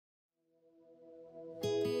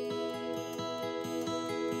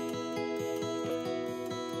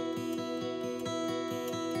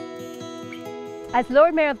As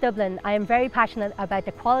Lord Mayor of Dublin, I am very passionate about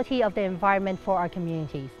the quality of the environment for our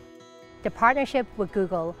communities. The partnership with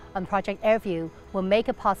Google on Project AirView will make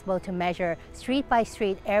it possible to measure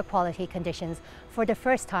street-by-street air quality conditions for the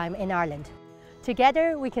first time in Ireland.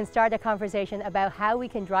 Together, we can start a conversation about how we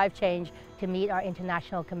can drive change to meet our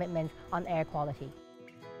international commitments on air quality.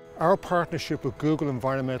 Our partnership with Google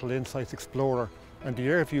Environmental Insights Explorer and the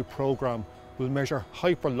AirView programme will measure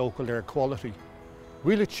hyper-local air quality.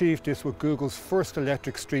 We'll achieve this with Google's first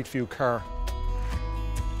electric street view car.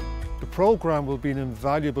 The programme will be an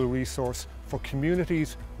invaluable resource for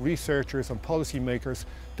communities, researchers and policymakers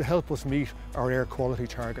to help us meet our air quality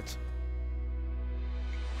targets.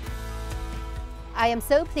 I am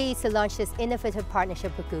so pleased to launch this innovative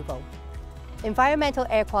partnership with Google. Environmental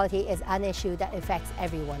air quality is an issue that affects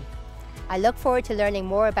everyone. I look forward to learning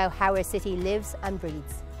more about how our city lives and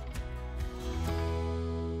breathes.